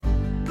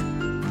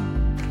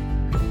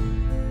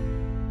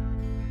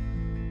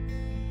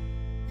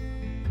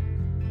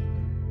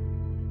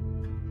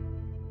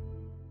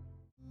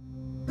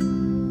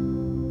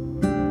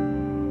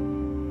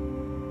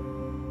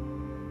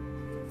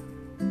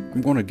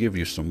I'm going to give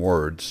you some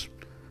words,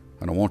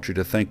 and I want you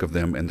to think of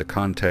them in the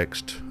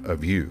context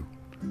of you,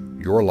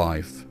 your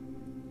life,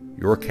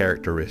 your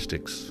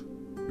characteristics,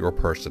 your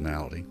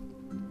personality.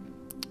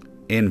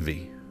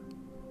 Envy,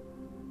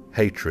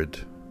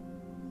 hatred,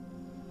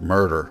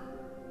 murder,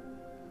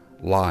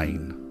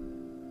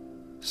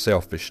 lying,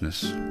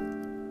 selfishness.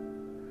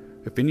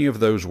 If any of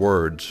those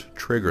words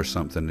trigger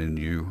something in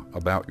you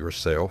about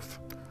yourself,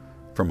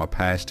 from a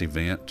past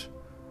event,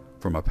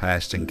 from a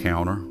past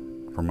encounter,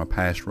 from a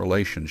past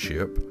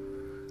relationship,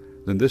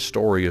 then this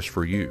story is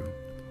for you.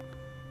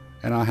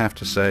 And I have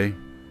to say,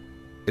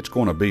 it's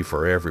going to be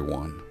for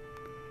everyone,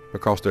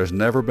 because there's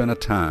never been a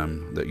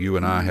time that you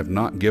and I have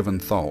not given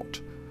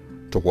thought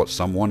to what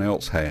someone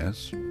else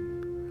has,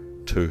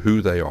 to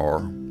who they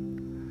are,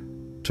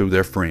 to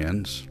their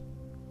friends,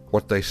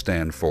 what they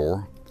stand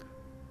for,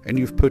 and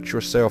you've put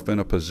yourself in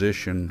a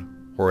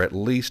position where at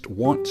least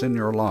once in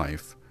your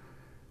life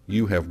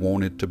you have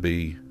wanted to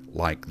be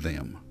like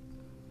them.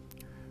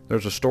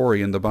 There's a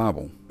story in the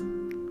Bible,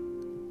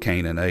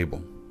 Cain and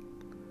Abel.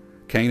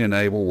 Cain and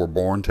Abel were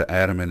born to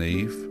Adam and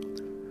Eve.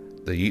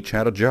 They each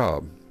had a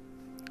job.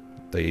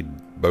 They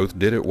both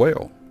did it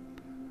well.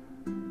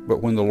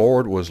 But when the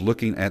Lord was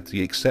looking at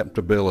the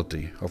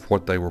acceptability of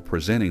what they were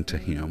presenting to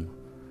him,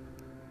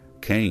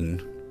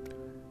 Cain,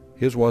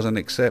 his wasn't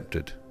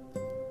accepted.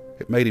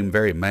 It made him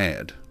very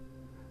mad.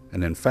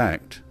 And in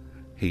fact,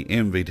 he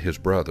envied his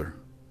brother.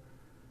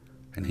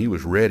 And he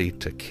was ready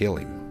to kill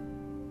him.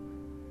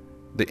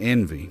 The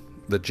envy,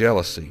 the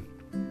jealousy,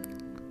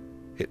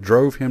 it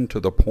drove him to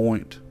the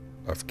point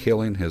of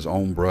killing his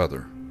own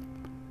brother.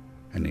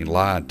 And he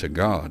lied to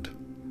God.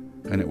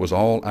 And it was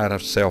all out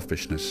of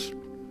selfishness.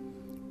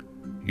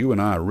 You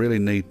and I really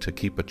need to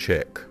keep a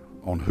check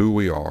on who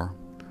we are,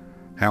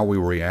 how we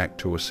react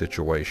to a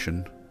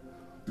situation,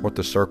 what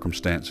the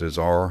circumstances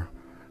are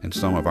in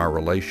some of our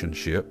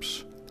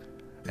relationships,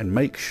 and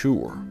make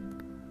sure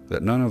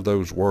that none of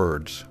those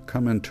words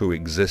come into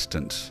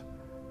existence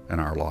in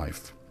our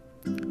life.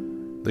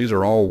 These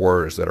are all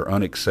words that are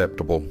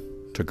unacceptable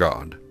to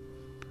God.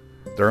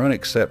 They're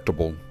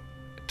unacceptable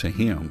to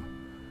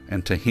Him,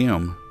 and to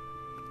Him,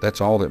 that's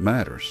all that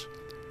matters.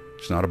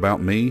 It's not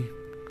about me.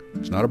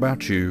 It's not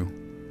about you.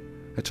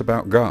 It's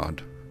about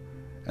God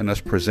and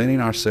us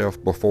presenting ourselves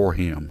before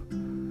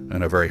Him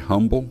in a very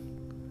humble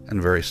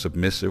and very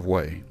submissive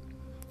way.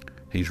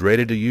 He's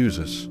ready to use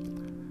us,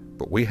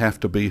 but we have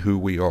to be who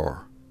we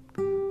are.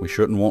 We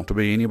shouldn't want to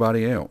be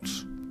anybody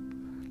else.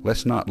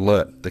 Let's not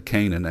let the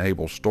Cain and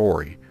Abel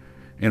story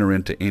enter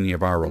into any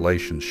of our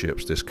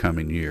relationships this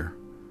coming year.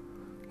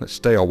 Let's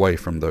stay away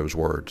from those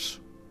words.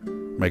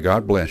 May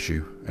God bless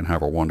you and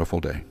have a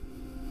wonderful day.